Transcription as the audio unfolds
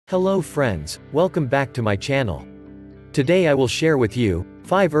Hello friends, welcome back to my channel. Today I will share with you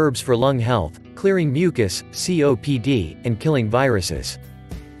 5 herbs for lung health, clearing mucus, COPD, and killing viruses.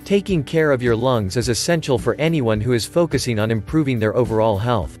 Taking care of your lungs is essential for anyone who is focusing on improving their overall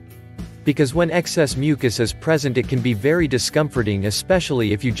health. Because when excess mucus is present, it can be very discomforting,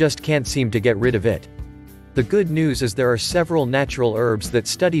 especially if you just can't seem to get rid of it. The good news is there are several natural herbs that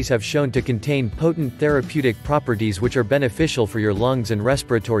studies have shown to contain potent therapeutic properties which are beneficial for your lungs and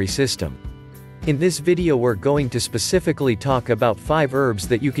respiratory system. In this video we're going to specifically talk about 5 herbs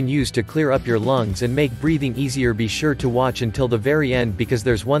that you can use to clear up your lungs and make breathing easier. Be sure to watch until the very end because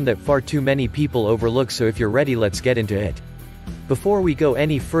there's one that far too many people overlook, so if you're ready, let's get into it. Before we go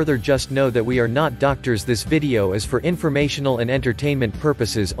any further, just know that we are not doctors. This video is for informational and entertainment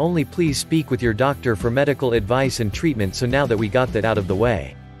purposes only. Please speak with your doctor for medical advice and treatment. So now that we got that out of the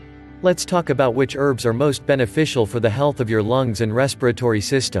way, let's talk about which herbs are most beneficial for the health of your lungs and respiratory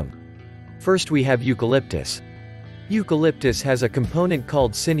system. First we have eucalyptus. Eucalyptus has a component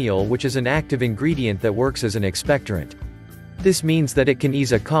called cineol, which is an active ingredient that works as an expectorant. This means that it can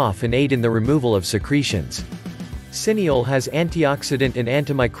ease a cough and aid in the removal of secretions. Cineol has antioxidant and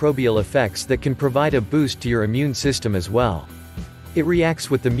antimicrobial effects that can provide a boost to your immune system as well. It reacts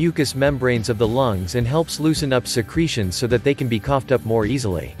with the mucous membranes of the lungs and helps loosen up secretions so that they can be coughed up more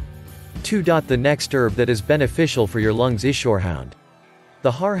easily. 2. The next herb that is beneficial for your lungs is horehound.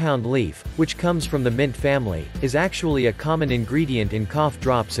 The horehound leaf, which comes from the mint family, is actually a common ingredient in cough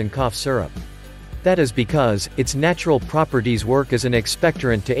drops and cough syrup. That is because its natural properties work as an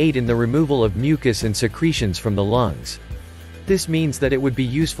expectorant to aid in the removal of mucus and secretions from the lungs. This means that it would be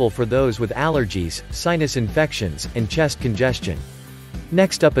useful for those with allergies, sinus infections, and chest congestion.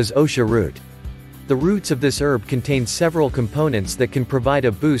 Next up is osha root. The roots of this herb contain several components that can provide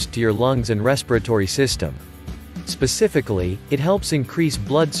a boost to your lungs and respiratory system. Specifically, it helps increase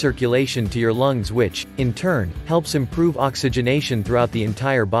blood circulation to your lungs, which, in turn, helps improve oxygenation throughout the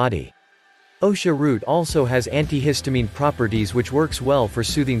entire body. Osha root also has antihistamine properties which works well for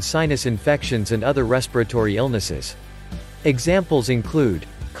soothing sinus infections and other respiratory illnesses. Examples include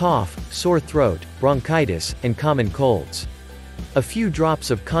cough, sore throat, bronchitis, and common colds. A few drops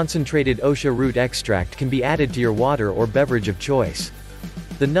of concentrated osha root extract can be added to your water or beverage of choice.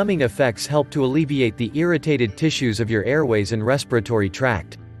 The numbing effects help to alleviate the irritated tissues of your airways and respiratory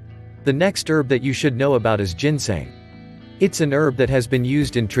tract. The next herb that you should know about is ginseng. It's an herb that has been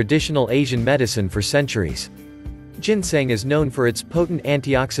used in traditional Asian medicine for centuries. Ginseng is known for its potent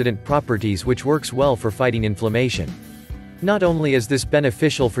antioxidant properties which works well for fighting inflammation. Not only is this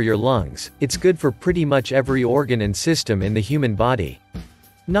beneficial for your lungs, it's good for pretty much every organ and system in the human body.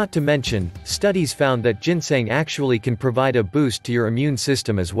 Not to mention, studies found that ginseng actually can provide a boost to your immune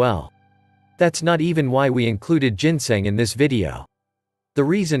system as well. That's not even why we included ginseng in this video. The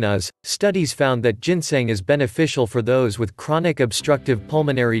reason is, studies found that ginseng is beneficial for those with chronic obstructive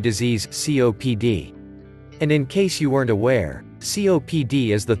pulmonary disease, COPD. And in case you weren't aware,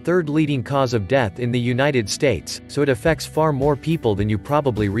 COPD is the 3rd leading cause of death in the United States, so it affects far more people than you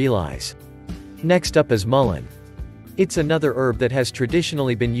probably realize. Next up is mullein. It's another herb that has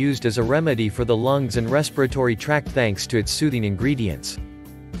traditionally been used as a remedy for the lungs and respiratory tract thanks to its soothing ingredients.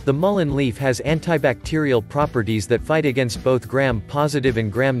 The mullein leaf has antibacterial properties that fight against both gram-positive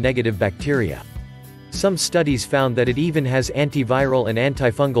and gram-negative bacteria. Some studies found that it even has antiviral and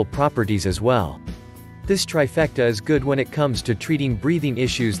antifungal properties as well. This trifecta is good when it comes to treating breathing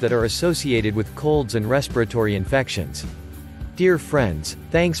issues that are associated with colds and respiratory infections. Dear friends,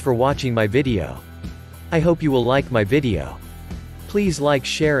 thanks for watching my video. I hope you will like my video. Please like,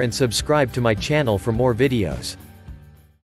 share and subscribe to my channel for more videos.